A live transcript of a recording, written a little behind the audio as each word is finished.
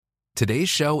Today's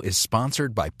show is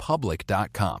sponsored by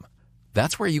Public.com.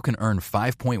 That's where you can earn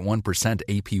 5.1%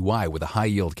 APY with a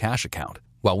high-yield cash account.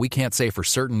 While we can't say for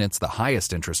certain it's the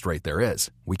highest interest rate there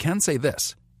is, we can say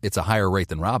this. It's a higher rate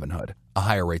than Robinhood, a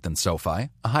higher rate than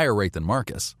SoFi, a higher rate than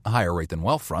Marcus, a higher rate than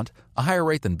Wealthfront, a higher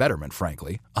rate than Betterment,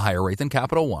 frankly, a higher rate than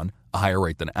Capital One, a higher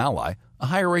rate than Ally, a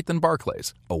higher rate than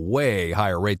Barclays, a way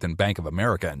higher rate than Bank of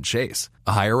America and Chase,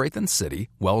 a higher rate than Citi,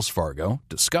 Wells Fargo,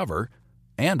 Discover,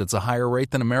 and it's a higher rate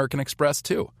than American Express,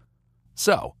 too.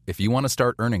 So, if you want to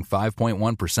start earning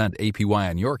 5.1% APY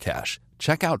on your cash,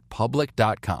 check out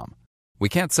Public.com. We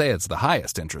can't say it's the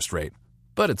highest interest rate,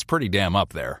 but it's pretty damn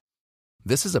up there.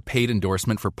 This is a paid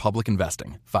endorsement for Public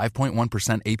Investing.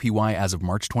 5.1% APY as of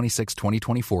March 26,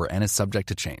 2024, and is subject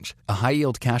to change. A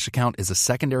high-yield cash account is a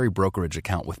secondary brokerage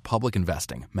account with Public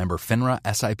Investing. Member FINRA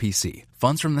SIPC.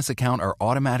 Funds from this account are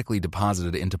automatically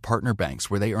deposited into partner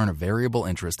banks where they earn a variable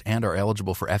interest and are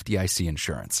eligible for FDIC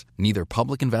insurance. Neither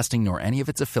Public Investing nor any of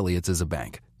its affiliates is a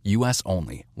bank. U.S.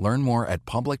 only. Learn more at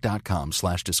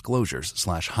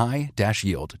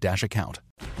public.com/disclosures/high-yield-account.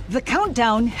 The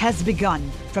countdown has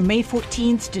begun. From May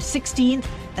 14th to 16th,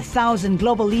 1,000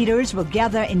 global leaders will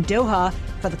gather in Doha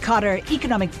for the Qatar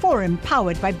Economic Forum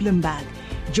powered by Bloomberg.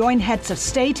 Join heads of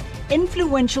state,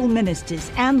 influential ministers,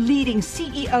 and leading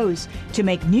CEOs to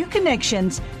make new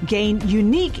connections, gain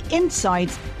unique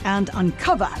insights, and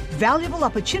uncover valuable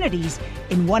opportunities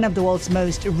in one of the world's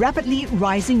most rapidly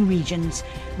rising regions.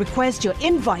 Request your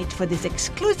invite for this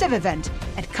exclusive event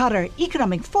at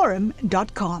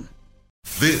QatarEconomicForum.com.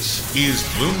 This is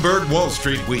Bloomberg Wall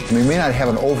Street Week. We may not have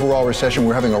an overall recession,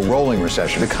 we're having a rolling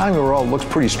recession. The economy overall looks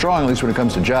pretty strong, at least when it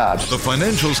comes to jobs. The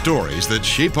financial stories that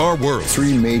shape our world.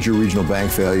 3 major regional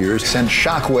bank failures sent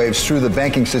shockwaves through the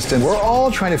banking system. We're all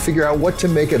trying to figure out what to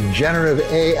make of generative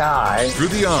AI. Through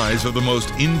the eyes of the most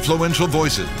influential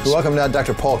voices. Welcome now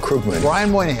Dr. Paul Krugman,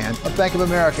 Brian Moynihan of Bank of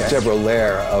America, Deborah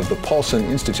Lair of the Paulson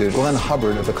Institute, Glenn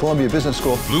Hubbard of the Columbia Business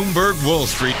School. Bloomberg Wall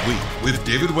Street Week with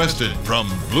David Weston from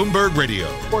Bloomberg Radio.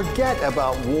 Forget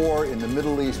about war in the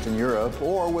Middle East and Europe,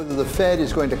 or whether the Fed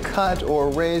is going to cut or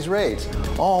raise rates.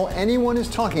 All anyone is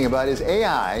talking about is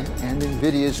AI and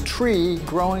NVIDIA's tree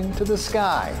growing to the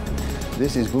sky.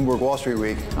 This is Bloomberg Wall Street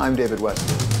Week. I'm David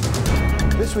Weston.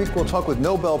 This week, we'll talk with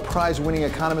Nobel Prize-winning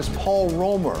economist Paul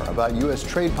Romer about U.S.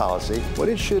 trade policy, what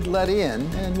it should let in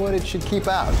and what it should keep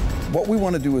out. What we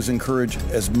want to do is encourage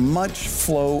as much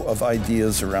flow of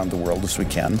ideas around the world as we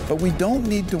can, but we don't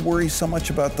need to worry so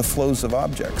much about the flows of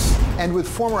objects. And with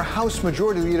former House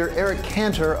Majority Leader Eric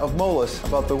Cantor of Moelis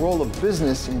about the role of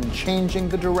business in changing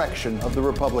the direction of the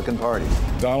Republican Party.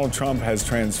 Donald Trump has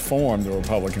transformed the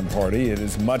Republican Party. It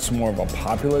is much more of a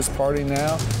populist party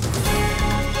now.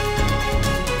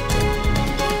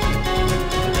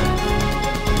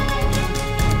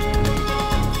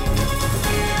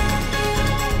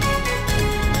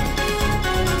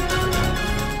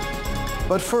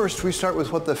 But first, we start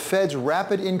with what the Fed's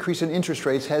rapid increase in interest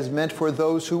rates has meant for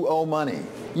those who owe money.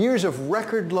 Years of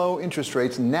record low interest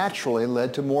rates naturally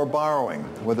led to more borrowing,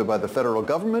 whether by the federal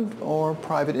government or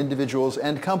private individuals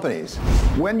and companies.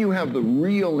 When you have the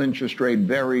real interest rate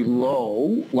very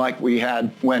low, like we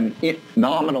had when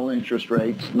nominal interest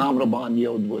rates, nominal bond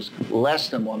yield was less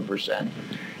than 1%,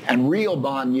 and real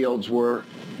bond yields were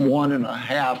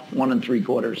 1.5, 1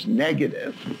 3/4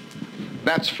 negative,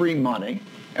 that's free money.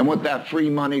 And what that free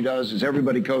money does is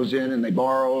everybody goes in and they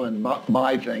borrow and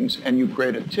buy things, and you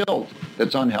create a tilt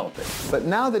that's unhealthy. But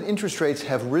now that interest rates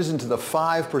have risen to the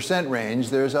 5% range,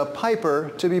 there's a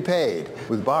piper to be paid,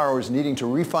 with borrowers needing to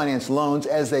refinance loans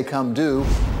as they come due.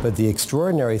 But the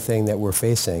extraordinary thing that we're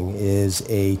facing is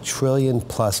 $1 trillion+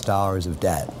 of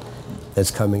debt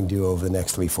that's coming due over the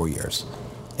next 3-4 years.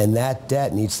 And that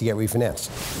debt needs to get refinanced.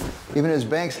 Even as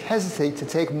banks hesitate to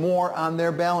take more on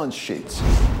their balance sheets.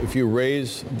 If you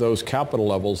raise those capital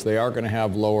levels, they are going to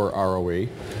have lower ROE,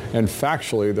 and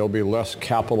factually, there'll be less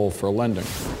capital for lending.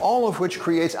 All of which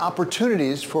creates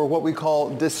opportunities for what we call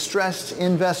distressed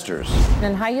investors.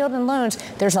 In high yield and loans,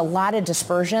 there's a lot of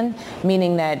dispersion,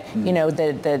 meaning that,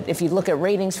 if you look at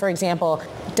ratings, for example,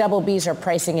 double Bs are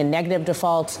pricing in negative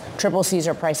defaults, triple Cs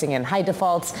are pricing in high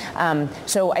defaults.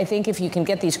 So I think if you can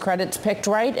get these credits picked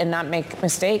right and not make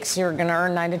mistakes, you're going to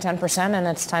earn 9 to 10%, and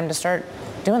it's time to start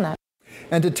doing that.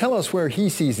 And to tell us where he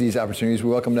sees these opportunities, we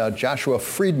welcome now Joshua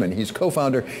Friedman. He's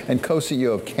co-founder and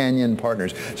co-CEO of Canyon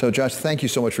Partners. So, Josh, thank you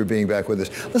so much for being back with us.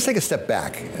 Let's take a step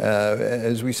back.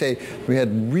 As we say, we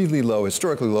had really low,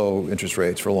 historically low interest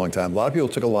rates for a long time. A lot of people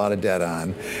took a lot of debt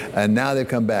on, and now they've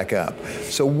come back up.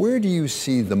 So where do you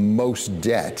see the most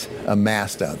debt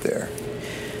amassed out there?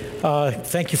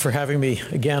 Thank you for having me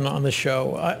again on the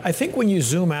show. I think when you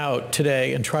zoom out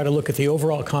today and try to look at the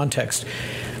overall context,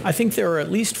 I think there are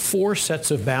at least 4 sets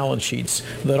of balance sheets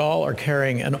that all are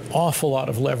carrying an awful lot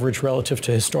of leverage relative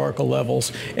to historical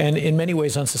levels and in many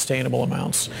ways unsustainable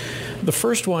amounts. The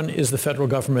first one is the federal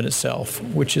government itself,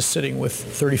 which is sitting with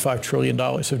 $35 trillion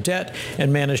of debt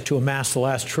and managed to amass the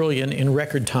last trillion in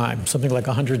record time, something like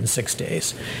 106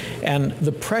 days. And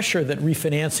the pressure that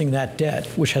refinancing that debt,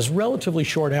 which has relatively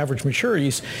short average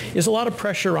maturities, is a lot of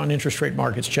pressure on interest rate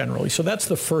markets generally. So that's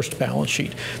the first balance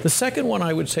sheet. The second one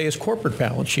I would say is corporate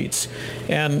balance sheets.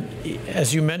 And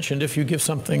as you mentioned, if you give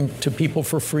something to people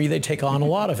for free, they take on a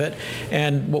lot of it.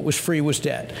 And what was free was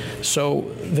debt. So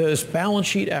there's balance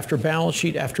sheet after balance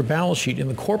sheet after balance sheet in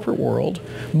the corporate world,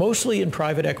 mostly in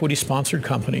private equity sponsored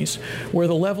companies, where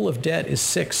the level of debt is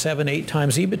 6, 7, 8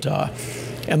 times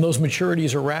EBITDA. And those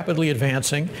maturities are rapidly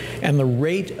advancing, and the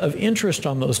rate of interest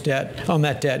on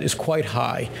that debt is quite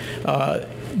high.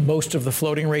 Most of the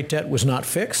floating rate debt was not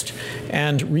fixed,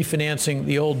 and refinancing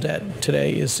the old debt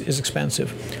today is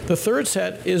expensive. The third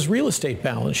set is real estate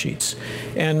balance sheets.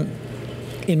 And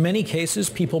in many cases,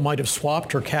 people might have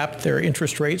swapped or capped their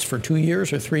interest rates for 2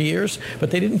 years or 3 years, but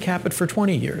they didn't cap it for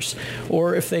 20 years.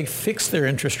 Or if they fixed their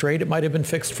interest rate, it might have been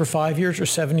fixed for 5 years or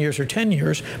 7 years or 10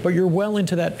 years, but you're well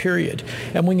into that period.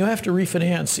 And when you have to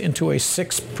refinance into a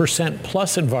 6%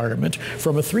 plus environment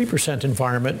from a 3%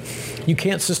 environment, you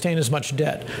can't sustain as much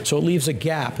debt. So it leaves a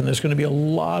gap, and there's going to be a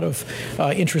lot of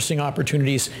interesting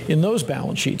opportunities in those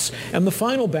balance sheets. And the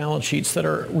final balance sheets that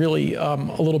are really a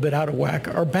little bit out of whack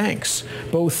are banks.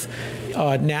 Both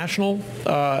national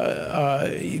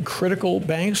critical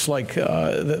banks like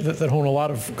that own a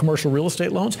lot of commercial real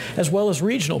estate loans, as well as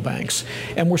regional banks.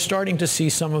 And we're starting to see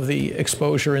some of the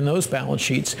exposure in those balance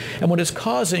sheets. And what it's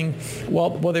causing, while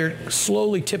they're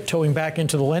slowly tiptoeing back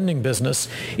into the lending business,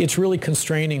 it's really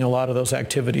constraining a lot of those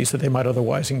activities that they might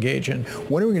otherwise engage in.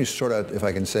 When are we going to sort out, if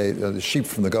I can say, the sheep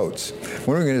from the goats?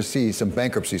 When are we going to see some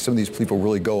bankruptcy, some of these people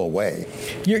really go away?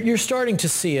 You're starting to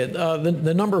see it.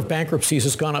 The number of bankruptcies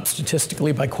has gone up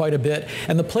statistically by quite a bit.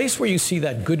 And the place where you see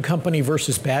that good company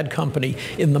versus bad company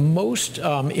in the most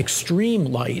extreme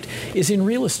light is in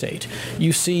real estate.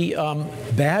 You see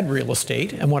bad real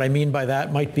estate, and what I mean by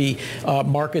that might be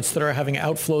markets that are having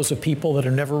outflows of people that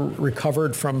are never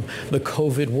recovered from the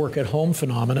COVID work-at-home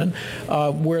phenomenon,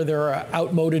 where there are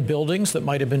outmoded buildings that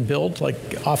might have been built,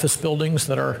 like office buildings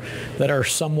that are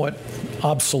somewhat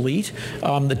obsolete,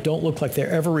 that don't look like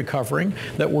they're ever recovering,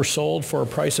 that were sold for a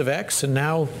price of X, and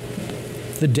now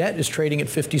the debt is trading at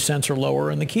 50 cents or lower,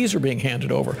 and the keys are being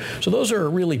handed over. So those are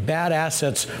really bad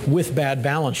assets with bad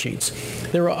balance sheets.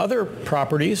 There are other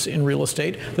properties in real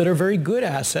estate that are very good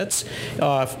assets.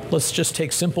 Let's just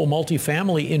take simple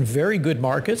multifamily in very good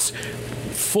markets,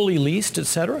 fully leased, et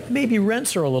cetera. Maybe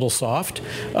rents are a little soft,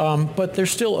 but they're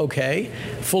still okay,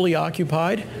 fully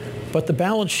occupied. But the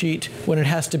balance sheet, when it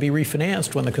has to be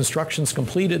refinanced, when the construction's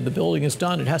completed, the building is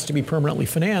done, it has to be permanently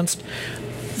financed,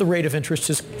 the rate of interest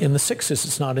is in the 6s,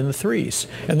 it's not in the 3s.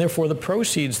 And therefore the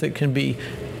proceeds that can be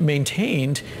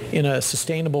maintained in a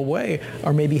sustainable way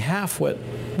are maybe half what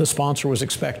the sponsor was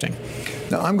expecting.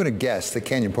 Now, I'm going to guess that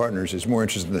Canyon Partners is more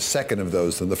interested in the second of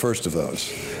those than the first of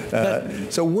those.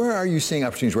 So where are you seeing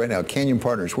opportunities right now? Canyon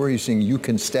Partners, where are you seeing you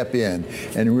can step in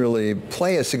and really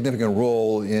play a significant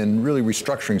role in really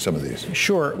restructuring some of these?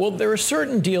 Sure. Well, there are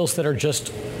certain deals that are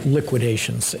just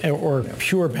liquidations or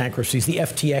pure bankruptcies, the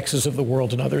FTXs of the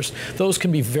world and others. Those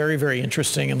can be very, very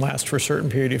interesting and last for a certain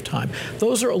period of time.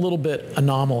 Those are a little bit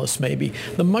anomalous, maybe.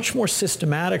 The much more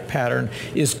systematic pattern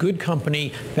is good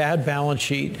company, bad balance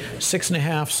sheet,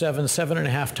 6.5, 7,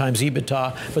 7.5 times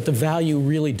EBITDA, but the value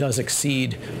really does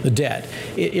exceed the debt.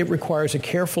 It requires a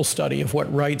careful study of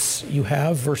what rights you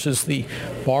have versus the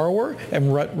borrower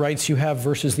and what rights you have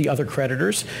versus the other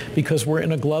creditors, because we're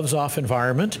in a gloves-off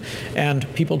environment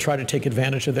and people try to take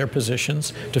advantage of their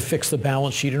positions to fix the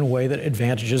balance sheet in a way that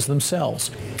advantages themselves.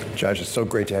 Josh, it's so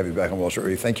great to have you back on Wall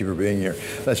Street. Thank you for being here.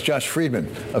 That's Josh Friedman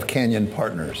of Canyon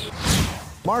Partners.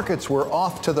 Markets were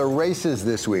off to the races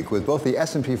this week, with both the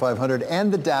S&P 500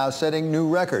 and the Dow setting new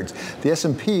records. The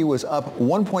S&P was up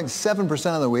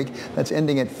 1.7% on the week. That's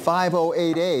ending at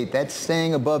 5088. That's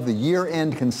staying above the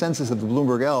year-end consensus of the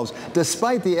Bloomberg elves,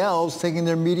 despite the elves taking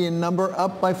their median number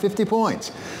up by 50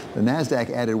 points. The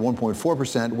Nasdaq added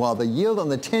 1.4%, while the yield on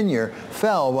the 10-year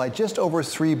fell by just over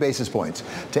 3 basis points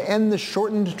to end the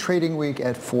shortened trading week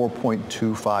at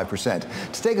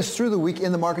 4.25%. To take us through the week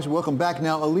in the markets, welcome back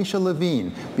now Alicia Levine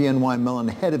Levine, BNY Mellon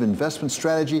Head of Investment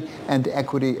Strategy and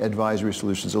Equity Advisory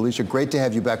Solutions. Alicia, great to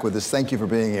have you back with us. Thank you for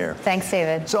being here. Thanks,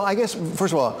 David. So I guess,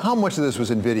 first of all, how much of this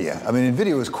was NVIDIA? I mean,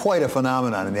 NVIDIA was quite a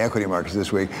phenomenon in the equity markets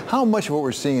this week. How much of what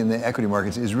we're seeing in the equity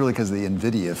markets is really because of the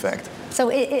NVIDIA effect? So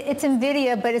it's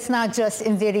NVIDIA, but it's not just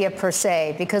NVIDIA per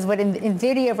se, because what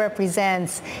NVIDIA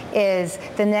represents is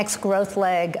the next growth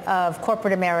leg of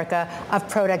corporate America, of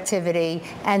productivity,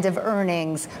 and of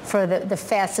earnings for the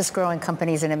fastest growing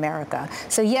companies in America.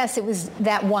 So yes, it was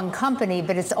that one company,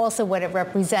 but it's also what it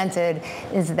represented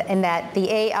in that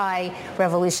the AI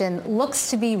revolution looks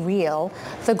to be real.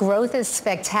 The growth is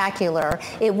spectacular.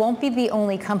 It won't be the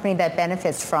only company that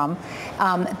benefits from.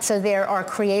 So there are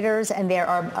creators and they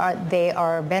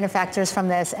are benefactors from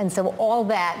this. And so all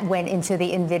that went into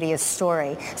the NVIDIA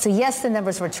story. So yes, the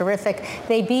numbers were terrific.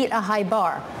 They beat a high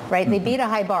bar, right? They beat a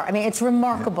high bar. I mean, it's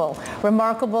remarkable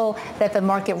that the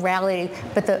market rallied,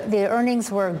 but the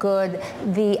earnings were good.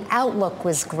 The outlook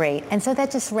was great. And so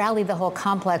that just rallied the whole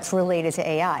complex related to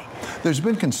AI. There's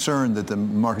been concern that the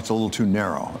market's a little too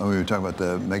narrow. I mean, we talk about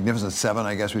the Magnificent Seven,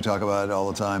 I guess we talk about it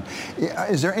all the time.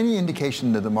 Is there any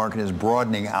indication that the market is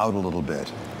broadening out a little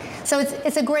bit? So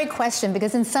it's a great question,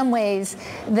 because in some ways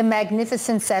the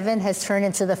Magnificent Seven has turned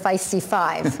into the Feisty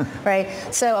Five, right?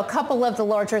 So a couple of the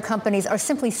larger companies are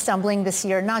simply stumbling this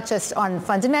year, not just on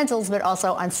fundamentals, but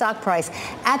also on stock price.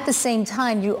 At the same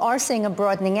time, you are seeing a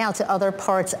broadening out to other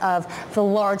parts of the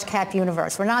large cap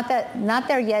universe. We're not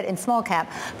there yet in small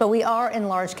cap, but we are in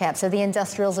large cap. So the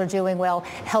industrials are doing well,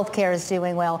 healthcare is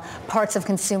doing well, parts of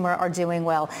consumer are doing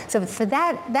well. So for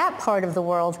that part of the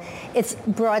world, it's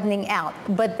broadening out.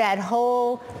 But that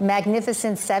whole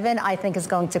Magnificent Seven, I think, is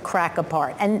going to crack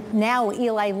apart. And now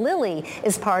Eli Lilly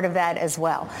is part of that as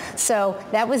well. So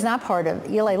that was not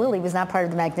Eli Lilly was not part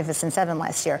of the Magnificent Seven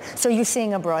last year. So you're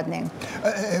seeing a broadening.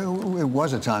 It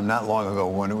was a time not long ago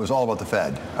when it was all about the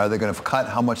Fed. Are they going to cut?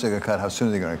 How much are they going to cut? How soon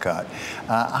are they going to cut?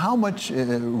 How much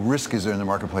risk is there in the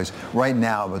marketplace right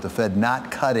now about the Fed not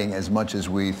cutting as much as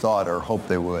we thought or hoped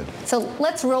they would? So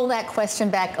let's roll that question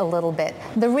back a little bit.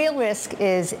 The real risk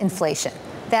is inflation.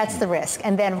 That's the risk.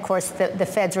 And then, of course, the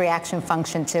Fed's reaction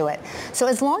function to it. So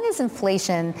as long as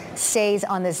inflation stays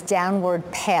on this downward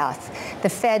path, the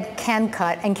Fed can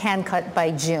cut and can cut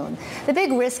by June. The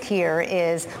big risk here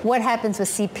is what happens with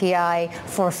CPI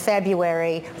for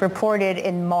February reported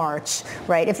in March,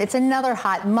 right? If it's another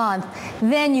hot month,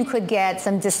 then you could get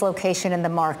some dislocation in the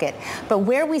market. But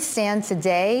where we stand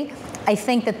today, I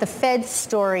think that the Fed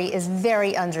story is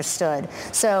very understood.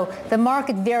 So the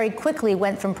market very quickly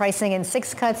went from pricing in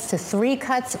 6 cuts to 3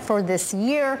 cuts for this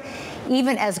year,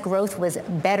 even as growth was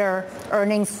better,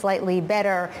 earnings slightly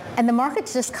better, and the market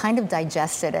just kind of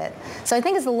digested it. So I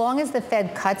think as long as the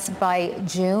Fed cuts by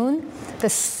June, the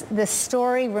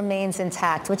story remains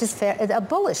intact, which is a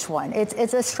bullish one.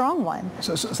 It's a strong one.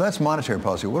 So that's monetary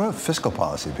policy. What about fiscal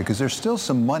policy? Because there's still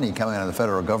some money coming out of the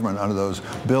federal government under those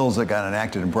bills that got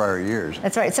enacted in prior years.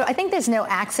 That's right. So I think there's no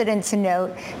accident to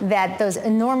note that those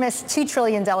enormous $2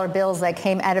 trillion bills that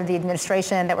came out of the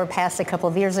administration that were passed a couple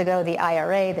of years ago, the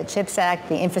IRA, the CHIPS Act,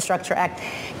 the Infrastructure Act,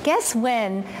 guess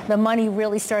when the money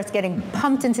really starts getting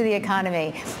pumped into the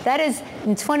economy? That is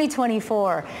in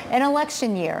 2024, an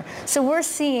election year. So we're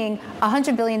seeing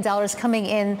 $100 billion coming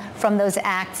in from those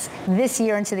acts this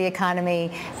year into the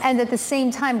economy. And at the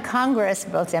same time, Congress,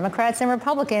 both Democrats and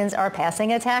Republicans, are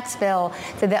passing a tax bill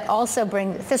to also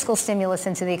bring fiscal stimulus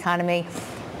into the economy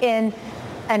in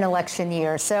an election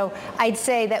year. So I'd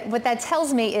say that what that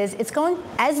tells me is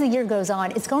as the year goes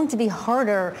on, it's going to be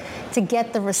harder to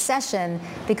get the recession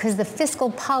because the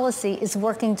fiscal policy is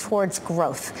working towards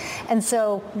growth. And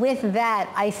so with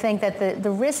that, I think that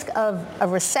the risk of a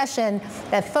recession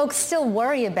that folks still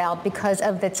worry about because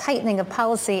of the tightening of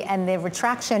policy and the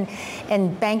retraction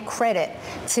in bank credit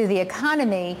to the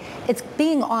economy, it's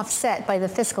being offset by the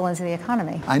fiscal into the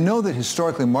economy. I know that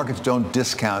historically markets don't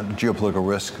discount geopolitical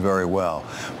risk very well.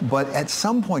 But at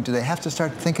some point, do they have to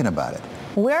start thinking about it?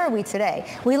 Where are we today?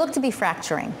 We look to be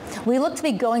fracturing. We look to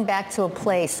be going back to a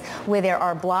place where there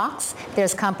are blocks,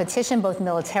 there's competition both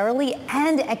militarily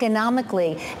and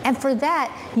economically. And for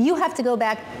that, you have to go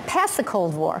back past the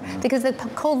Cold War, because the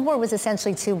Cold War was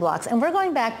essentially 2 blocks. And we're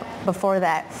going back before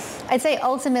that. I'd say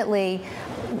ultimately,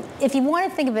 if you want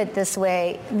to think of it this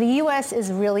way, the U.S.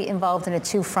 is really involved in a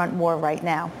 2-front war right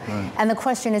now. Right. And the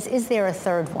question is there a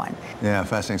third one? Yeah,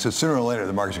 fascinating. So sooner or later,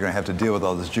 the markets are going to have to deal with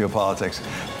all this geopolitics.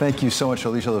 Thank you so much,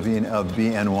 Alicia Levine of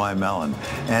BNY Mellon.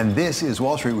 And this is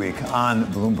Wall Street Week on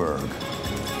Bloomberg.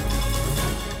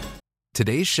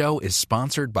 Today's show is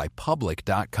sponsored by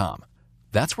Public.com.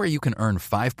 That's where you can earn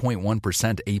 5.1%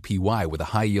 APY with a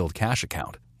high-yield cash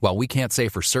account. While we can't say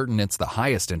for certain it's the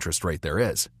highest interest rate there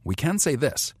is, we can say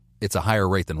this. It's a higher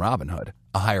rate than Robinhood,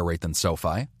 a higher rate than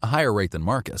SoFi, a higher rate than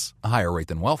Marcus, a higher rate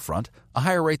than Wealthfront, a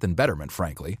higher rate than Betterment,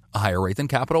 frankly, a higher rate than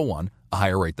Capital One, a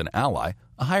higher rate than Ally,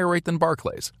 a higher rate than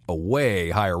Barclays, a way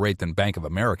higher rate than Bank of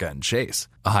America and Chase,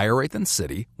 a higher rate than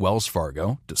Citi, Wells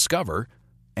Fargo, Discover,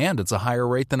 and it's a higher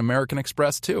rate than American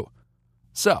Express, too.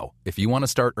 So, if you want to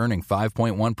start earning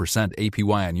 5.1%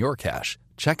 APY on your cash,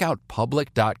 check out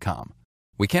Public.com.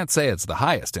 We can't say it's the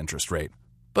highest interest rate,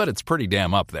 but it's pretty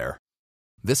damn up there.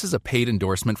 This is a paid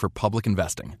endorsement for Public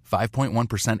Investing.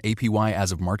 5.1% APY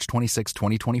as of March 26,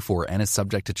 2024 and is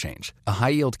subject to change. A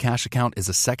high-yield cash account is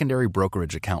a secondary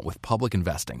brokerage account with Public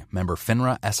Investing. Member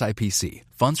FINRA SIPC.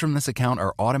 Funds from this account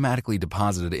are automatically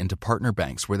deposited into partner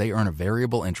banks where they earn a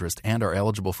variable interest and are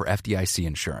eligible for FDIC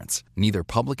insurance. Neither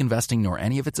Public Investing nor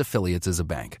any of its affiliates is a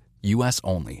bank. U.S.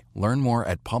 only. Learn more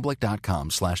at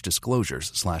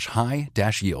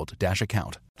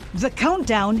public.com/disclosures/high-yield-account. The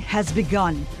countdown has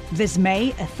begun. This May,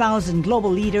 1,000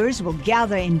 global leaders will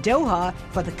gather in Doha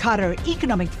for the Qatar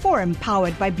Economic Forum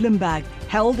powered by Bloomberg,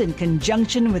 held in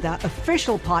conjunction with our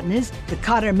official partners, the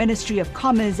Qatar Ministry of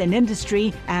Commerce and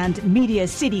Industry and Media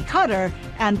City Qatar,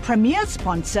 and premier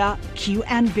sponsor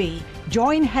QNB.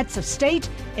 Join heads of state,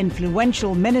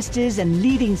 influential ministers, and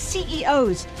leading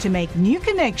CEOs to make new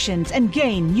connections and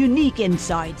gain unique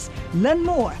insights. Learn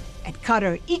more at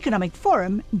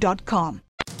QatarEconomicForum.com.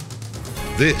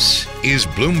 This is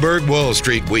Bloomberg Wall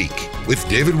Street Week with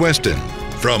David Weston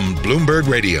from Bloomberg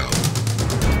Radio.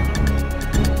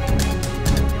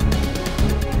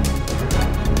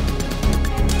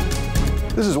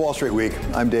 This is Wall Street Week.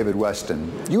 I'm David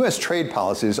Weston. U.S. trade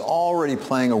policy is already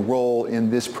playing a role in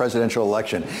this presidential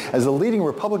election, as the leading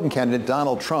Republican candidate,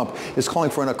 Donald Trump, is calling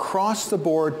for an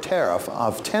across-the-board tariff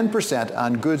of 10%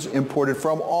 on goods imported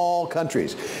from all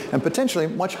countries, and potentially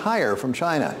much higher from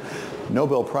China.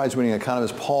 Nobel Prize-winning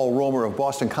economist Paul Romer of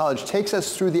Boston College takes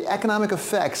us through the economic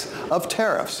effects of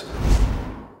tariffs.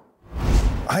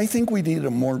 I think we need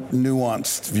a more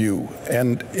nuanced view,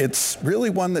 and it's really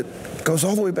one that goes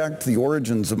all the way back to the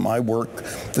origins of my work,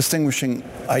 distinguishing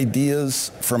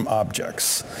ideas from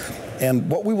objects. And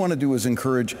what we want to do is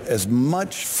encourage as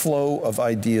much flow of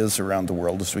ideas around the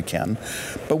world as we can,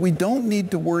 but we don't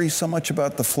need to worry so much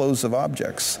about the flows of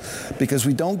objects, because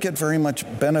we don't get very much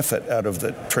benefit out of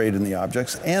the trade in the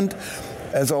objects, and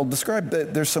as I'll describe,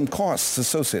 there's some costs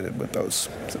associated with those.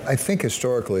 I think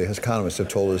historically, as economists have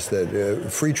told us, that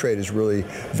free trade is really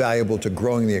valuable to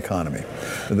growing the economy,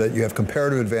 that you have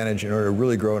comparative advantage in order to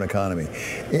really grow an economy.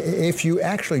 If you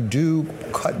actually do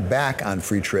cut back on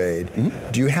free trade,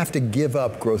 do you have to give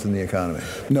up growth in the economy?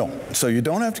 No. So you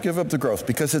don't have to give up the growth,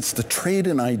 because it's the trade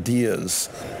in ideas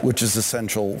which is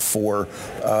essential for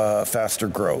faster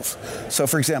growth. So,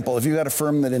 for example, if you got a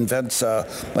firm that invents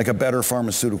like a better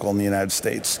pharmaceutical in the United States,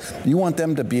 you want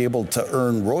them to be able to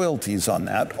earn royalties on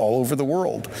that all over the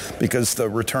world, because the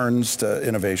returns to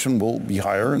innovation will be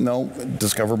higher and they'll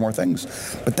discover more things.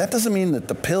 But that doesn't mean that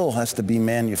the pill has to be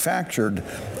manufactured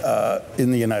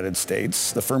in the United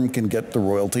States. The firm can get the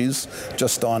royalties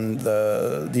just on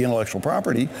the intellectual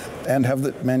property and have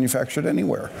it manufactured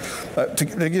anywhere. To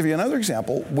give you another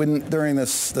example, during the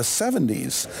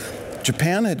 70s,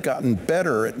 Japan had gotten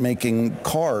better at making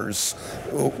cars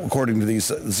according to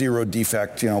these zero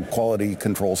defect, quality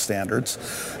control standards.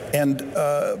 And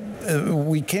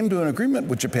we came to an agreement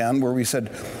with Japan where we said,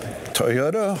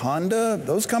 Toyota, Honda,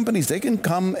 those companies, they can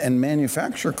come and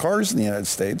manufacture cars in the United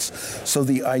States. So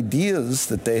the ideas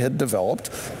that they had developed,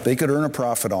 they could earn a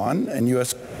profit on, and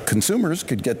U.S. consumers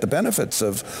could get the benefits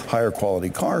of higher quality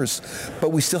cars.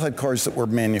 But we still had cars that were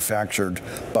manufactured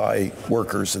by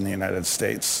workers in the United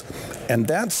States. And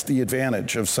that's the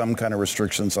advantage of some kind of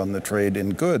restrictions on the trade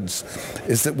in goods,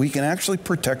 is that we can actually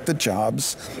protect the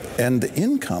jobs and the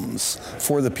incomes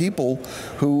for the people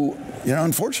who,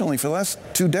 unfortunately, for the last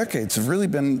 2 decades have really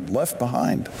been left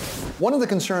behind. One of the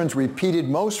concerns repeated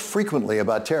most frequently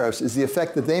about tariffs is the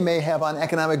effect that they may have on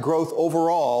economic growth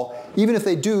overall, even if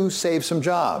they do save some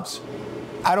jobs.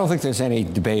 I don't think there's any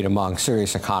debate among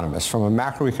serious economists. From a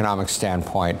macroeconomic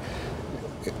standpoint,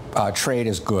 trade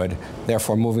is good.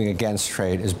 Therefore, moving against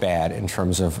trade is bad in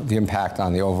terms of the impact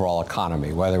on the overall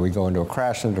economy. Whether we go into a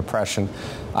crash and depression,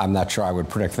 I'm not sure I would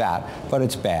predict that, but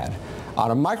it's bad. On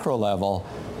a micro level,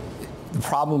 The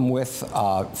problem with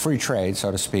free trade,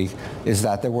 so to speak, is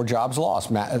that there were jobs lost.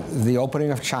 The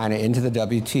opening of China into the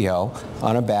WTO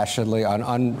unabashedly,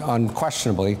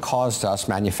 unquestionably caused us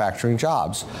manufacturing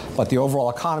jobs. But the overall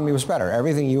economy was better.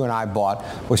 Everything you and I bought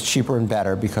was cheaper and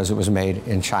better because it was made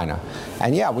in China.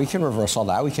 And yeah, we can reverse all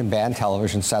that. We can ban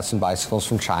television sets and bicycles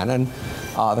from China, and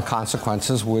the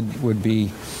consequences would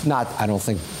be not, I don't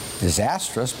think,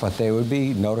 disastrous, but they would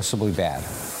be noticeably bad.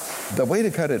 The way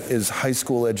to cut it is high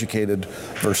school educated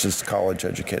versus college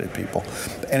educated people.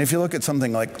 And if you look at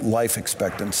something like life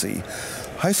expectancy,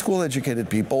 high school educated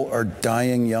people are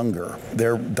dying younger.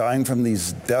 They're dying from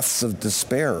these deaths of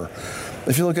despair.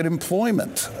 If you look at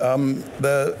employment,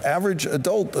 the average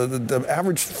adult, the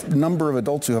average number of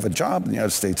adults who have a job in the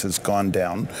United States has gone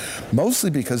down, mostly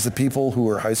because the people who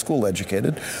are high school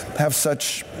educated have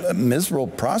such miserable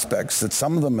prospects that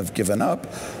some of them have given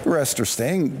up. The rest are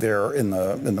staying there in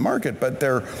the market, but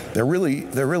they're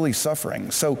really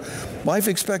suffering. So life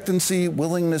expectancy,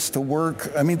 willingness to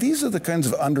work, I mean, these are the kinds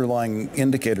of underlying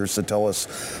indicators that tell us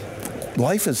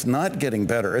life is not getting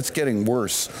better. It's getting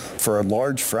worse for a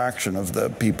large fraction of the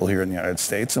people here in the United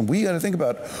States. And we got to think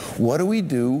about, what do we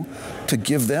do to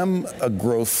give them a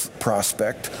growth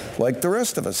prospect like the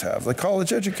rest of us have, the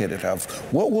college educated have?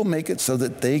 What will make it so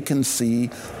that they can see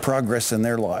progress in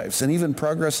their lives, and even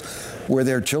progress where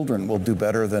their children will do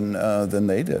better than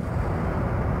they did?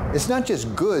 It's not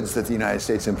just goods that the United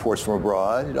States imports from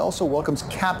abroad. It also welcomes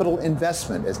capital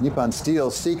investment, as Nippon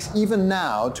Steel seeks even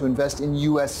now to invest in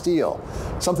U.S. steel,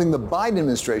 something the Biden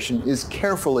administration is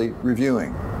carefully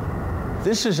reviewing.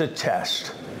 This is a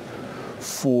test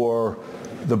for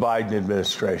the Biden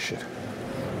administration.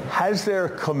 Has their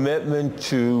commitment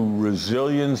to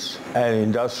resilience and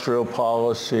industrial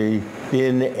policy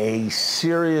been a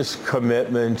serious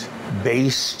commitment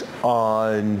based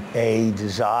on a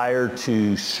desire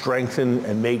to strengthen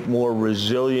and make more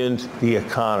resilient the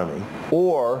economy?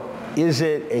 Or is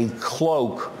it a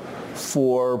cloak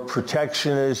for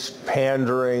protectionist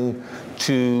pandering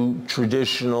to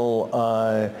traditional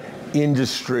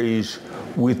industries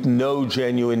with no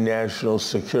genuine national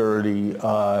security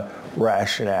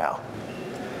rationale?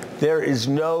 There is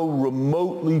no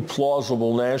remotely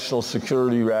plausible national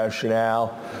security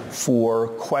rationale for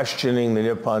questioning the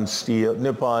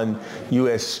Nippon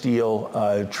U.S.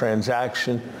 Steel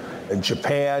transaction.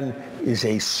 Japan is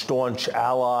a staunch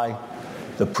ally.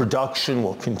 The production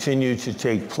will continue to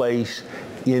take place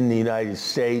in the United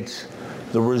States.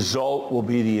 The result will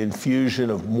be the infusion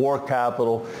of more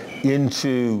capital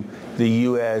into the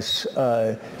U.S.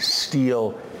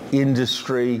 steel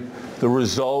industry. The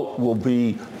result will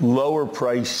be lower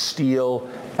priced steel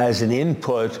as an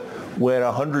input when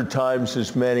 100 times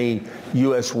as many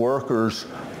U.S. workers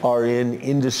are in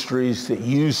industries that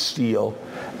use steel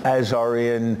as are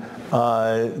in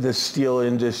the steel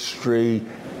industry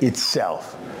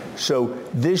itself. So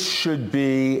this should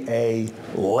be a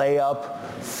layup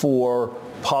for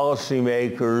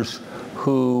policymakers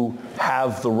who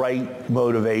have the right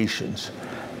motivations.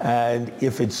 And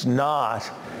if it's not,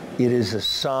 it is a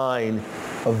sign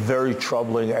of very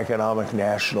troubling economic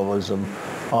nationalism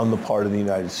on the part of the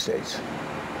United States.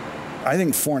 I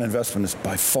think foreign investment is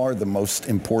by far the most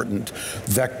important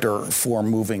vector for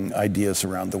moving ideas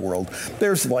around the world.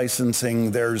 There's licensing,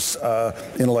 there's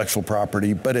intellectual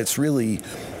property, but it's really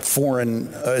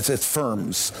foreign, it's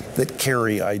firms that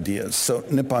carry ideas. So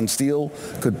Nippon Steel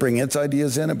could bring its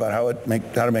ideas in about how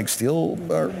to make steel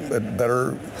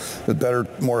better,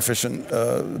 more efficient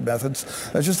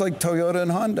methods. It's just like Toyota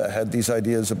and Honda had these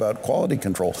ideas about quality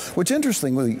control, which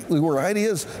interestingly were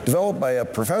ideas developed by a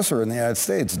professor in the United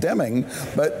States, Deming,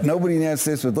 but nobody in the United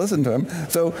States would listen to him.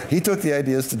 So he took the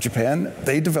ideas to Japan.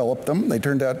 They developed them. They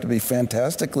turned out to be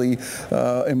fantastically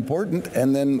important,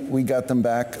 and then we got them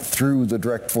back through the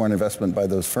direct foreign investment by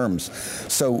those firms.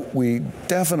 So we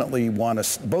definitely want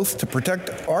us both to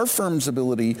protect our firms'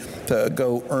 ability to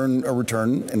go earn a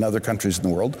return in other countries in the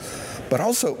world, but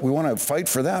also we want to fight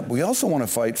for that. We also want to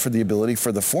fight for the ability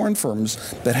for the foreign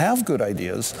firms that have good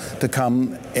ideas to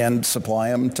come and supply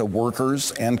them to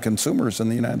workers and consumers in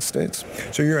the United States.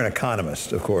 So you're an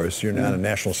economist, of course. You're not a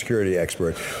national security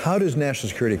expert. How does national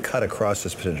security cut across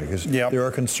this potential? Because there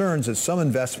are concerns that some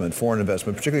investment, foreign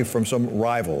investment, particularly from some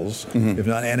rivals, if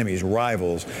not enemies,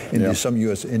 rivals into some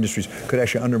U.S. industries, could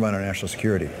actually undermine our national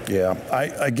security. Yeah.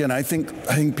 I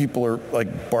think people are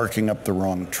like barking up the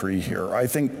wrong tree here. I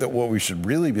think that what we should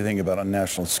really be thinking about on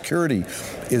national security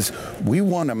is we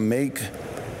want to make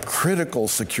critical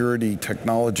security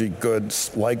technology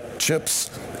goods like chips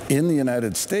in the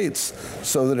United States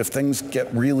so that if things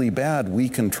get really bad, we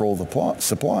control the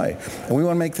supply. And we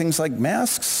want to make things like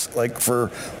masks, like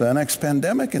for the next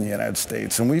pandemic in the United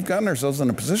States. And we've gotten ourselves in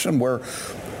a position where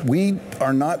we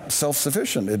are not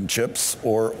self-sufficient in chips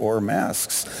or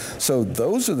masks. So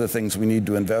those are the things we need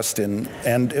to invest in.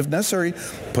 And if necessary,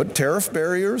 put tariff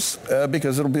barriers,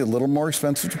 because it'll be a little more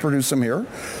expensive to produce them here,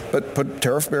 but put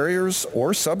tariff barriers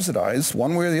or subsidize,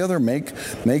 one way or the other, make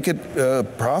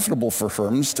it profitable for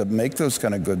firms to make those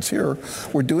kind of goods here.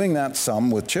 We're doing that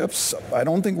some with chips. I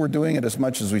don't think we're doing it as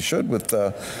much as we should with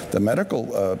the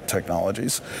medical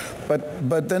technologies.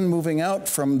 But then moving out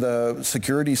from the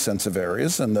security-sensitive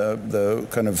areas and the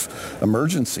kind of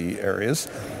emergency areas,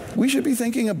 we should be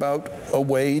thinking about a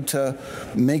way to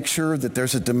make sure that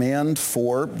there's a demand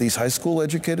for these high school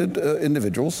educated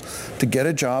individuals to get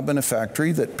a job in a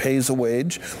factory that pays a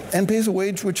wage, and pays a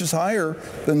wage which is higher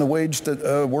than the wage that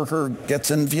a worker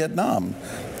gets in Vietnam.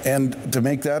 And to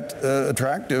make that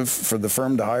attractive for the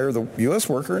firm to hire the U.S.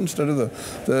 worker instead of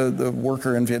the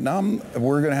worker in Vietnam,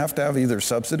 we're going to have either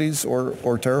subsidies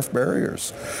or tariff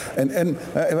barriers. And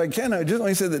if I can, I just want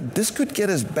to say that this could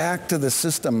get us back to the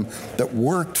system that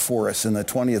worked for us in the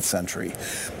 20th century.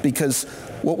 Because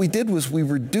what we did was we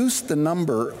reduced the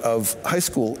number of high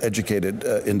school educated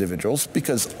individuals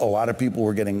because a lot of people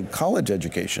were getting college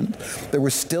education. There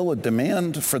was still a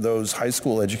demand for those high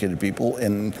school educated people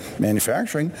in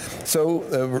manufacturing. So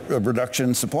a reduction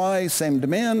in supply, same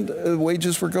demand,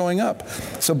 wages were going up.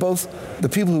 So both the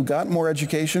people who got more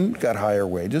education got higher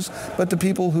wages, but the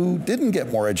people who didn't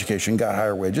get more education got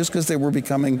higher wages because they were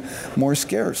becoming more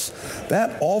scarce.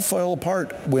 That all fell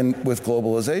apart with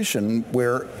globalization,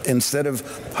 where instead of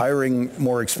hiring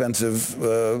more expensive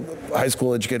high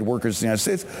school educated workers in the United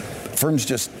States, firms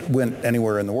just went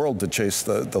anywhere in the world to chase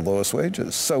the lowest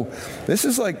wages. So this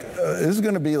is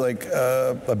going to be like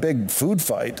a big food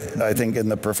fight, I think, in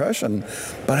the profession.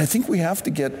 But I think we have to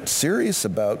get serious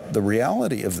about the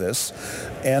reality of this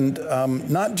and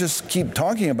not just keep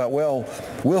talking about, well,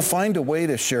 we'll find a way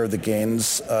to share the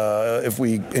gains if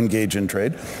we engage in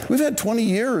trade. We've had 20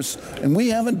 years and we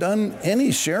haven't done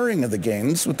any sharing of the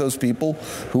gains with those people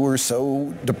who are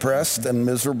so depressed and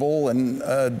miserable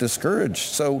and discouraged.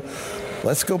 So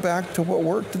let's go back to what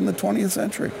worked in the 20th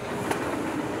century.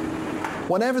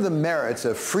 Whatever the merits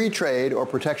of free trade or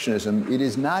protectionism, it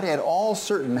is not at all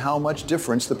certain how much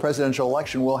difference the presidential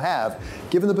election will have,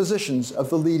 given the positions of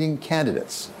the leading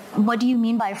candidates. What do you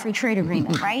mean by a free trade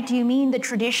agreement, right? Do you mean the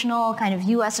traditional kind of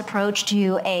U.S. approach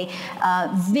to a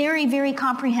very, very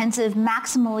comprehensive,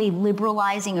 maximally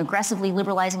liberalizing, aggressively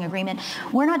liberalizing agreement?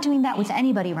 We're not doing that with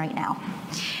anybody right now.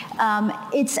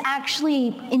 It's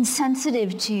actually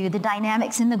insensitive to the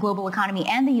dynamics in the global economy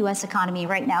and the U.S. economy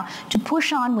right now to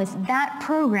push on with that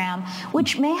program,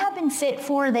 which may have been fit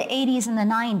for the 80s and the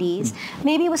 90s.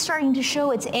 Maybe it was starting to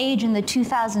show its age in the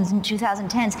 2000s and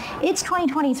 2010s. It's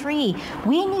 2023.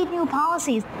 We need new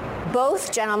policies.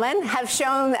 Both gentlemen have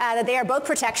shown that they are both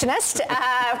protectionist.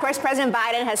 Of course, President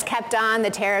Biden has kept on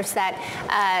the tariffs that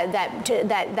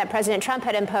President Trump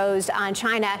had imposed on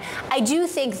China. I do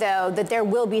think, though, that there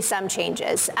will be some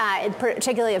changes,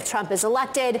 particularly if Trump is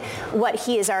elected. What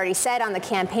he has already said on the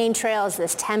campaign trail is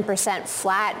this 10%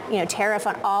 flat, tariff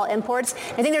on all imports.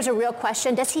 I think there's a real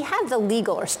question: does he have the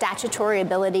legal or statutory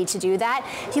ability to do that?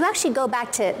 If you actually go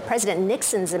back to President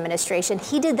Nixon's administration,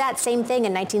 he did that same thing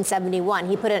in 1971.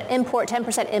 He put an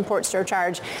 10% import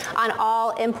surcharge on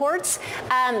all imports.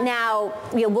 Now,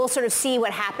 we'll sort of see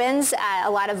what happens. A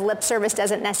lot of lip service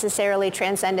doesn't necessarily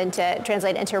translate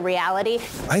into reality.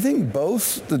 I think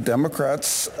both the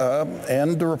Democrats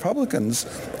and the Republicans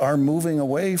are moving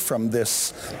away from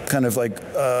this kind of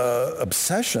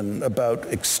obsession about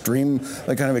extreme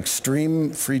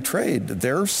free trade.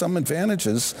 There are some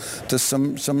advantages to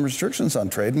some restrictions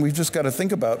on trade, and we've just got to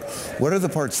think about what are the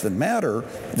parts that matter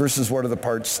versus what are the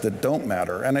parts that don't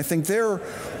matter. And I think the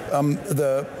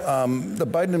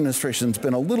Biden administration's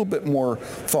been a little bit more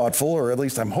thoughtful, or at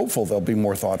least I'm hopeful they'll be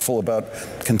more thoughtful about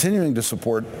continuing to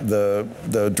support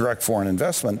the direct foreign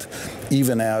investment,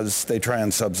 even as they try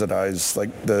and subsidize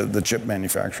the chip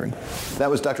manufacturing. That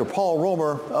was Dr. Paul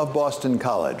Romer of Boston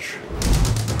College.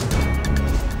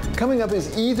 Coming up,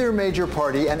 is either major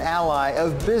party an ally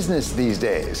of business these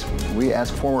days? We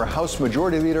ask former House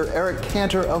Majority Leader Eric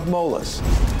Cantor of Moelis.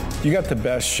 You got the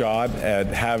best shot at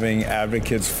having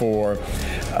advocates for,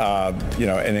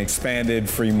 an expanded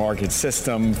free market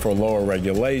system, for lower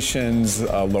regulations,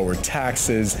 lower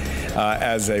taxes,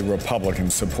 as a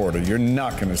Republican supporter. You're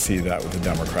not going to see that with a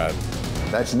Democrat.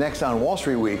 That's next on Wall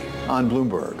Street Week on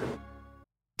Bloomberg.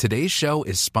 Today's show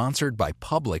is sponsored by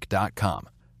Public.com.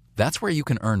 That's where you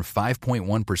can earn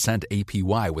 5.1%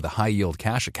 APY with a high-yield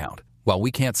cash account. While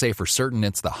we can't say for certain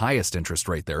it's the highest interest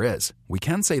rate there is, we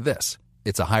can say this.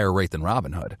 It's a higher rate than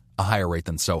Robinhood, a higher rate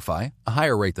than SoFi, a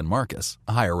higher rate than Marcus,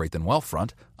 a higher rate than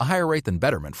Wealthfront, a higher rate than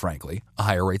Betterment, frankly, a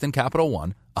higher rate than Capital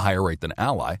One, a higher rate than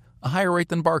Ally, a higher rate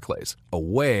than Barclays, a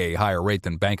way higher rate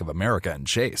than Bank of America and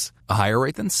Chase, a higher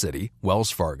rate than Citi,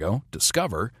 Wells Fargo,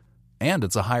 Discover, and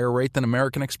it's a higher rate than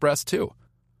American Express, too.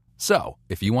 So,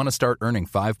 if you want to start earning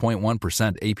 5.1%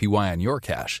 APY on your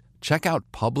cash, check out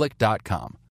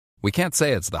Public.com. We can't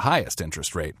say it's the highest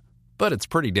interest rate, but it's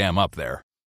pretty damn up there.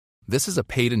 This is a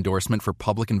paid endorsement for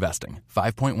Public Investing.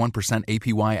 5.1%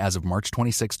 APY as of March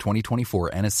 26,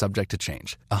 2024 and is subject to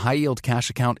change. A high-yield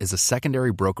cash account is a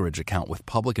secondary brokerage account with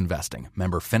Public Investing.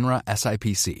 Member FINRA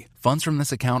SIPC. Funds from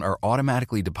this account are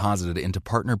automatically deposited into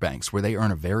partner banks where they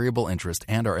earn a variable interest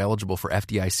and are eligible for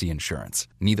FDIC insurance.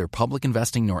 Neither Public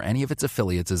Investing nor any of its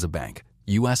affiliates is a bank.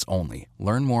 U.S. only.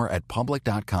 Learn more at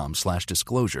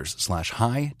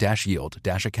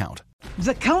public.com/disclosures/high-yield-account.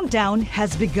 The countdown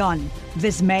has begun.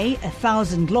 This May,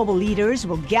 1,000 global leaders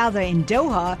will gather in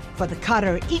Doha for the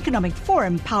Qatar Economic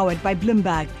Forum powered by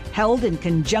Bloomberg, held in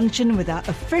conjunction with our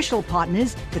official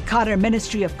partners, the Qatar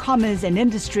Ministry of Commerce and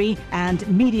Industry and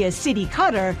Media City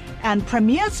Qatar, and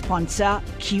premier sponsor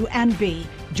QNB.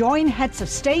 Join heads of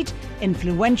state,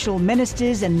 influential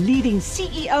ministers, and leading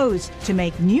CEOs to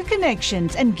make new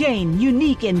connections and gain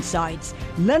unique insights.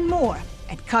 Learn more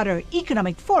at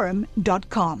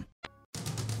QatarEconomicForum.com.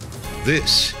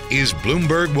 This is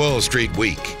Bloomberg Wall Street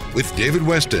Week with David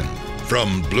Weston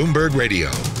from Bloomberg Radio.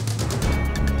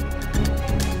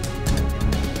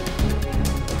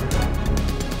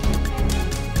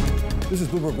 This is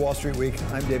Bloomberg Wall Street Week.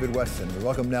 I'm David Weston. We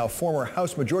welcome now former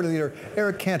House Majority Leader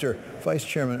Eric Cantor, Vice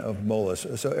Chairman of MOLIS.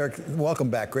 So, Eric, welcome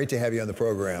back. Great to have you on the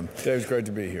program. It's great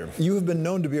to be here. You have been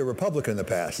known to be a Republican in the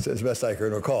past, as best I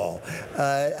can recall.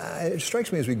 It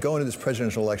strikes me as we go into this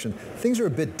presidential election, things are a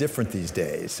bit different these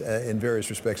days in various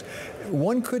respects.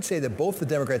 One could say that both the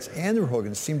Democrats and the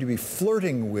Republicans seem to be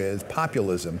flirting with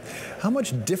populism. How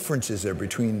much difference is there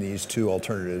between these two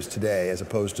alternatives today as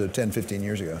opposed to 10, 15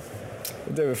 years ago?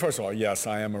 David, first of all, yes,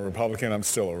 I am a Republican. I'm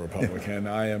still a Republican.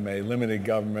 I am a limited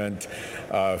government,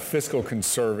 fiscal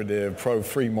conservative,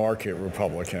 pro-free market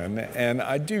Republican. And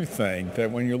I do think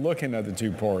that when you're looking at the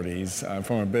two parties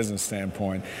from a business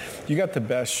standpoint, you got the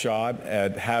best shot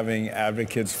at having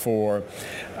advocates for,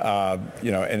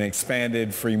 an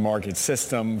expanded free market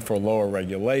system, for lower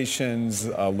regulations,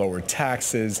 lower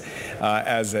taxes,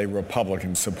 as a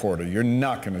Republican supporter. You're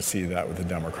not going to see that with the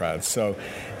Democrats. So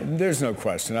there's no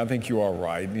question. I think you are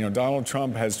right. Donald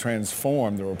Trump has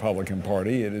transformed the Republican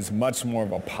Party. It is much more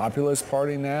of a populist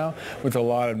party now with a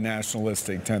lot of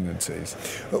nationalistic tendencies.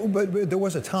 But there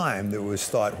was a time that was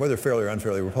thought, whether fairly or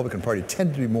unfairly, the Republican Party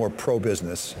tended to be more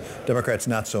pro-business. Democrats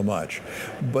not so much.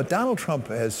 But Donald Trump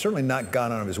has certainly not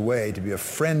gone out of his way to be a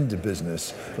friend to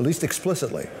business, at least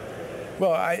explicitly.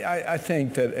 Well, I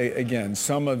think that, again,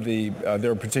 some of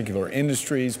there are particular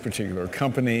industries, particular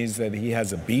companies that he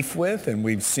has a beef with, and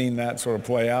we've seen that sort of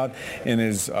play out in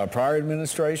his prior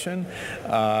administration.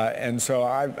 And so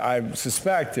I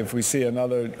suspect if we see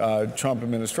another Trump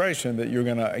administration that you're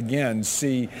going to, again,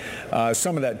 see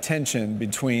some of that tension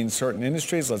between certain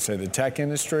industries, let's say the tech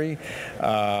industry,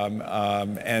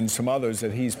 and some others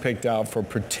that he's picked out for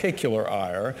particular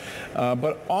ire.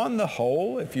 But on the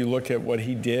whole, if you look at what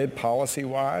he did policy-wise,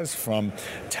 from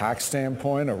tax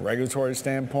standpoint or regulatory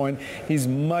standpoint, he's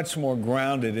much more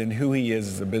grounded in who he is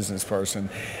as a business person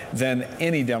than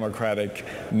any Democratic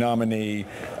nominee,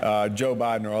 Joe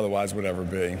Biden or otherwise, would ever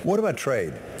be. What about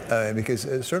trade? Because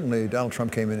certainly Donald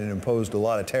Trump came in and imposed a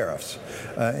lot of tariffs,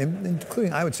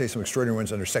 including, I would say, some extraordinary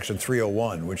ones under Section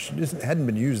 301, which hadn't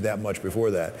been used that much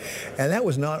before that. And that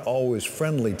was not always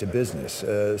friendly to business,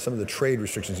 some of the trade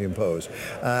restrictions he imposed.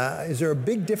 Is there a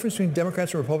big difference between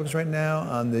Democrats and Republicans right now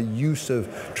on the use of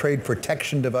trade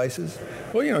protection devices?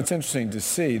 Well, it's interesting to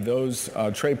see those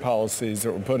trade policies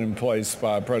that were put in place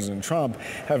by President Trump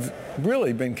have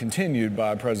really been continued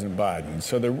by President Biden.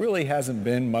 So there really hasn't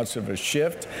been much of a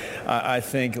shift. I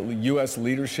think U.S.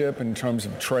 leadership in terms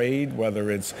of trade, whether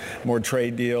it's more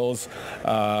trade deals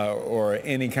or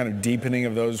any kind of deepening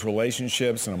of those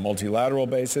relationships on a multilateral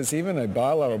basis, even a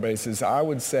bilateral basis, I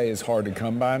would say is hard to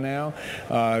come by now.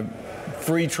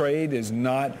 Free trade is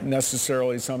not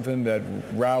necessarily something that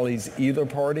rallies either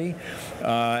party.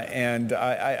 And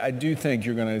I do think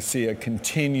you're going to see a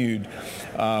continued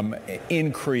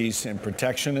increase in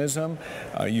protectionism.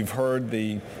 You've heard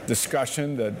the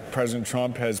discussion that President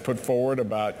Trump has has put forward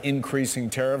about increasing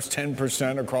tariffs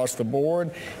 10% across the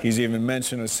board. He's even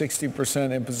mentioned a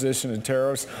 60% imposition of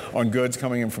tariffs on goods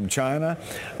coming in from China.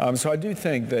 So I do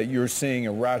think that you're seeing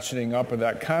a ratcheting up of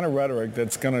that kind of rhetoric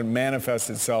that's going to manifest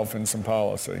itself in some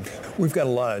policy. We've got a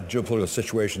lot of geopolitical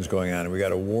situations going on. We've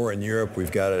got a war in Europe.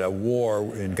 We've got a war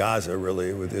in Gaza,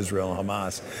 really, with Israel and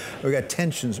Hamas. We've got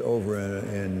tensions over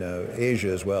in Asia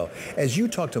as well. As you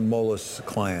talk to Moelis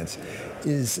clients,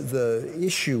 is the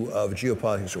issue of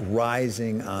geopolitics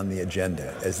rising on the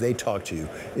agenda as they talk to you?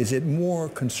 Is it more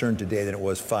concerned today than it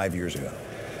was 5 years ago?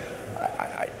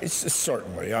 It's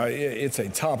certainly. It's a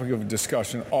topic of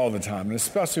discussion all the time, and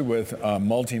especially with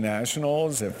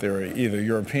multinationals, if they're either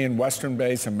European,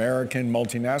 Western-based, American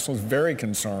multinationals, very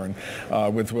concerned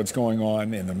with what's going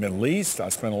on in the Middle East. I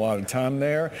spent a lot of time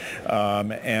there,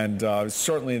 and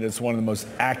certainly that's one of the most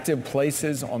active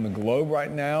places on the globe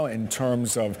right now in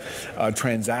terms of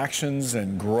transactions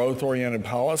and growth-oriented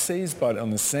policies. But on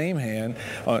the same hand,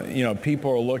 people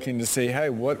are looking to see,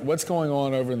 hey, what's going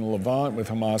on over in the Levant with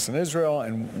Hamas and Israel,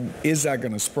 and is that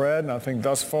going to spread? And I think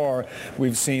thus far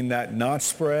we've seen that not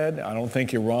spread. I don't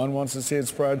think Iran wants to see it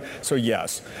spread. So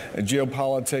yes,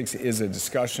 geopolitics is a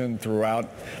discussion throughout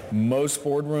most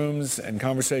boardrooms and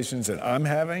conversations that I'm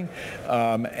having.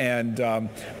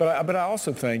 But I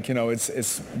also think,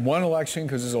 it's one election,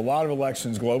 because there's a lot of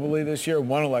elections globally this year.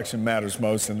 One election matters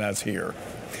most, and that's here.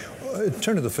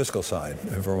 Turn to the fiscal side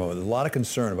for a moment. There's a lot of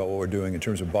concern about what we're doing in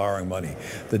terms of borrowing money.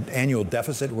 The annual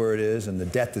deficit where it is and the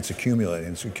debt that's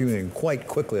accumulating. It's accumulating quite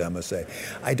quickly, I must say.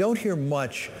 I don't hear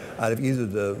much out of either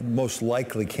the most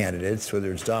likely candidates,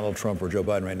 whether it's Donald Trump or Joe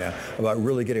Biden right now, about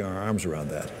really getting our arms around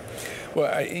that.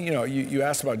 Well, you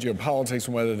asked about geopolitics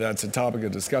and whether that's a topic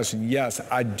of discussion. Yes,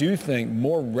 I do think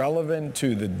more relevant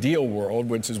to the deal world,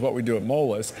 which is what we do at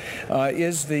Moelis,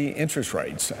 is the interest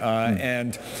rates.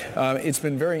 And it's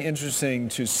been very interesting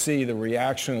to see the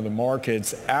reaction of the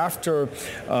markets after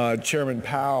Chairman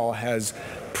Powell has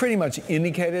pretty much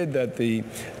indicated that the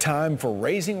time for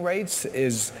raising rates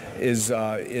is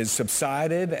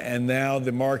subsided, and now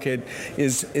the market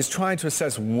is trying to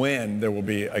assess when there will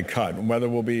be a cut, and whether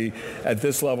we'll be at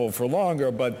this level for longer.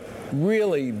 But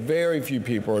really, very few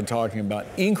people are talking about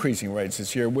increasing rates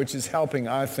this year, which is helping,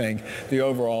 I think, the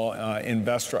overall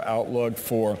investor outlook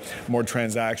for more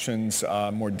transactions,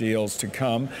 more deals to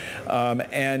come.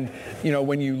 And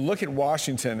when you look at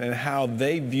Washington and how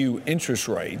they view interest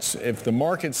rates, if the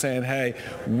market's saying, hey,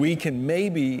 we can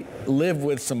maybe live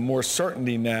with some more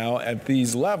certainty now at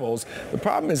these levels, the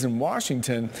problem is in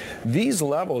Washington, these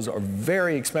levels are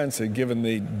very expensive given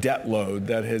the debt load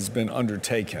that has been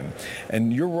undertaken.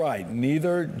 And you're right.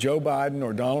 Neither Joe Biden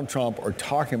or Donald Trump are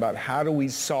talking about how do we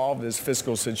solve this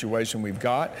fiscal situation we've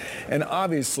got. And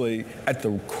obviously, at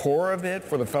the core of it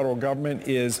for the federal government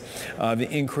is the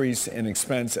increase in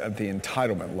expense at the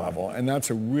entitlement level. And that's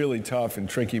a really tough and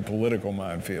tricky political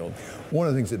minefield. One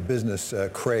of the things that business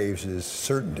craves is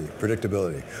certainty,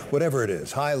 predictability. Whatever it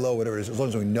is, high, low, whatever it is, as long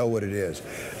as we know what it is.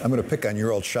 I'm going to pick on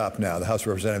your old shop now, the House of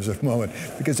Representatives, at the moment,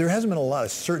 because there hasn't been a lot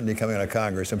of certainty coming out of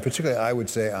Congress, and particularly, I would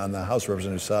say, on the House of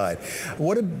Representatives side.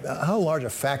 How large a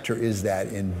factor is that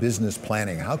in business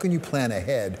planning? How can you plan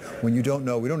ahead when you don't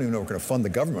know? We don't even know we're going to fund the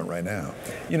government right now.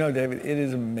 David, it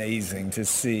is amazing to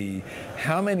see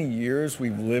how many years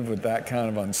we've lived with that kind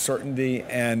of uncertainty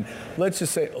and, let's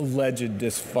just say, alleged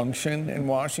dysfunction in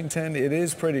Washington. It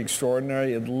is pretty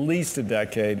extraordinary, at least a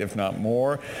decade, if not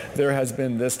more. There has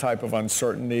been this type of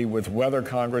uncertainty with whether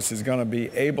Congress is going to be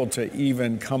able to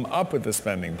even come up with a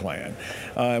spending plan.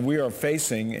 We are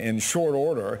facing, in short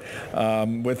order,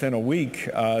 within a week,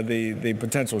 the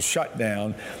potential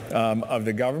shutdown of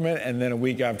the government, and then a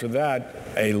week after that,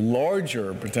 a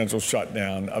larger potential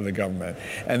shutdown of the government.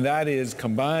 And that is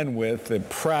combined with the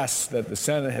press that the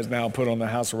Senate has now put on the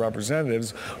House of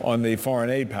Representatives on the foreign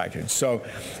aid package. So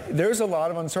there's a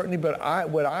lot of uncertainty, but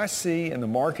what I see in the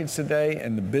markets today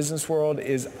and the business world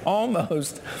is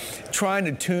almost trying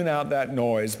to tune out that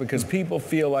noise, because people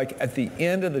feel like at the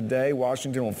end of the day,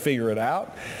 Washington will figure it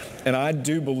out. And I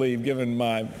do believe, given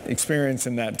my experience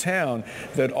in that town,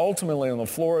 that ultimately on the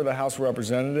floor of the House of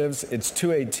Representatives, it's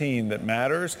 218 that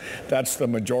matters. That's the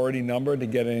majority number to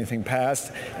get anything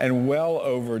passed. And well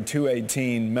over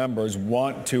 218 members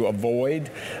want to avoid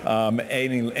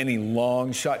any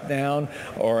long shutdown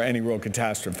or any real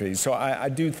catastrophe. So I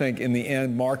do think in the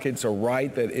end, markets are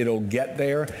right that it'll get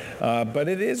there. But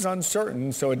it is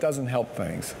uncertain, so it doesn't help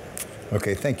things.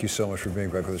 Okay, thank you so much for being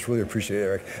back with us. Really appreciate it,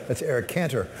 Eric. That's Eric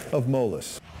Cantor of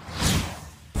Moelis.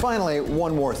 Finally,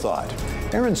 one more thought.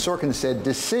 Aaron Sorkin said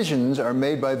decisions are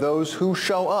made by those who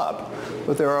show up.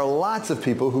 But there are lots of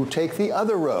people who take the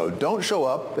other road, don't show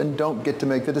up, and don't get to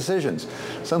make the decisions.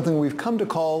 Something we've come to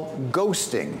call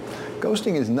ghosting.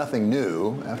 Ghosting is nothing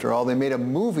new. After all, they made a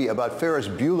movie about Ferris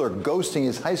Bueller ghosting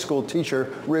his high school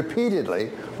teacher repeatedly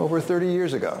over 30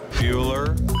 years ago.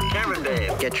 Bueller. Cameron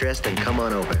Dave, get dressed and come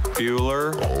on over.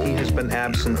 Bueller. He has been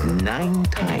absent 9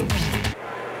 times.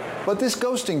 But this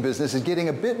ghosting business is getting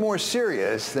a bit more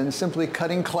serious than simply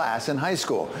cutting class in high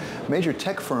school. Major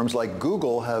tech firms like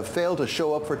Google have failed to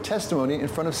show up for testimony in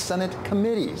front of Senate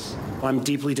committees. I'm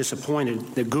deeply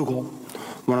disappointed that Google,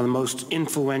 one of the most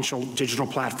influential digital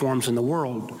platforms in the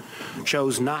world,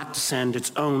 chose not to send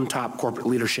its own top corporate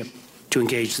leadership to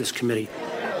engage this committee.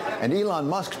 And Elon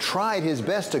Musk tried his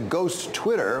best to ghost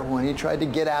Twitter when he tried to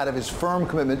get out of his firm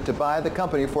commitment to buy the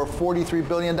company for $43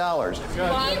 billion.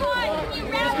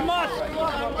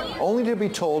 Only to be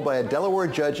told by a Delaware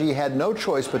judge he had no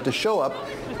choice but to show up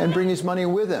and bring his money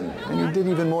with him. And he did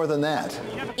even more than that.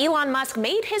 Elon Musk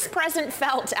made his presence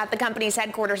felt at the company's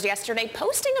headquarters yesterday,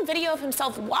 posting a video of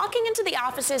himself walking into the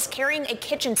offices carrying a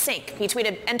kitchen sink. He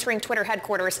tweeted, entering Twitter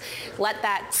headquarters, "Let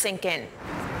that sink in."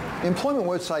 Employment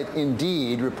website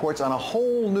Indeed reports on a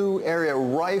whole new area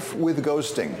rife with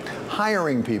ghosting,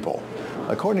 hiring people.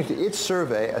 According to its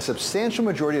survey, a substantial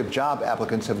majority of job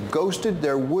applicants have ghosted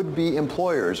their would-be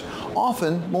employers,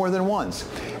 often more than once.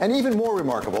 And even more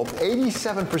remarkable,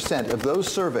 87% of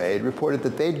those surveyed reported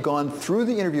that they'd gone through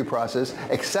the interview process,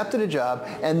 accepted a job,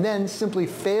 and then simply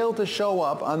failed to show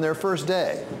up on their first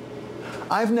day.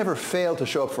 I've never failed to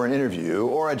show up for an interview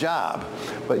or a job,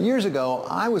 but years ago,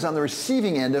 I was on the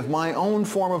receiving end of my own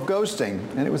form of ghosting,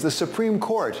 and it was the Supreme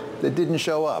Court that didn't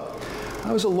show up.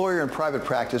 I was a lawyer in private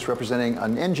practice representing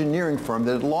an engineering firm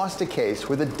that had lost a case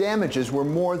where the damages were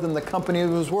more than the company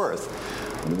was worth.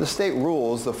 Under the state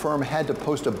rules, the firm had to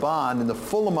post a bond in the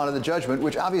full amount of the judgment,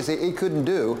 which obviously it couldn't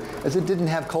do, as it didn't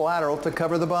have collateral to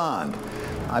cover the bond.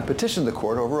 I petitioned the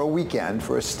court over a weekend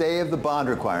for a stay of the bond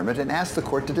requirement and asked the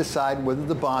court to decide whether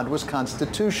the bond was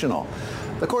constitutional.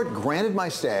 The court granted my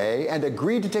stay and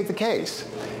agreed to take the case.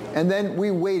 And then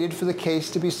we waited for the case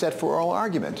to be set for oral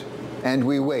argument. And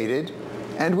we waited,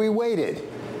 and we waited.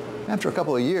 After a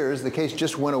couple of years, the case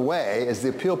just went away as the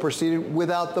appeal proceeded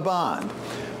without the bond,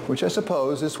 which I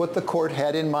suppose is what the court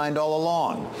had in mind all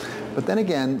along. But then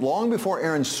again, long before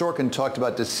Aaron Sorkin talked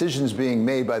about decisions being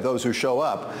made by those who show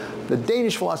up, the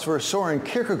Danish philosopher Søren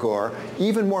Kierkegaard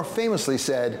even more famously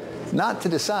said, "Not to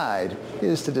decide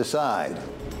is to decide."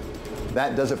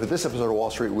 That does it for this episode of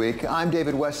Wall Street Week. I'm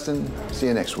David Weston. See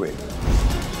you next week.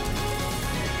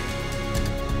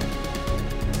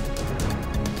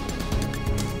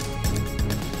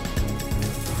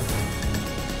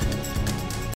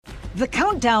 The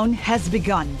countdown has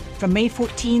begun. From May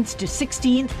 14th to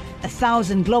 16th,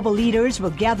 1,000 global leaders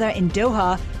will gather in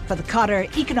Doha for the Qatar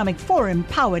Economic Forum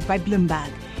powered by Bloomberg.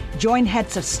 Join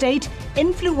heads of state,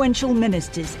 influential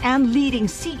ministers, and leading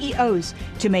CEOs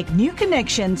to make new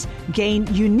connections, gain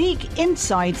unique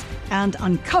insights, and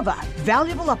uncover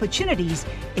valuable opportunities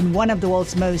in one of the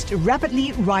world's most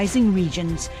rapidly rising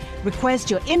regions.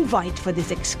 Request your invite for this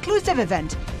exclusive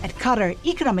event at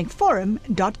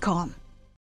QatarEconomicForum.com.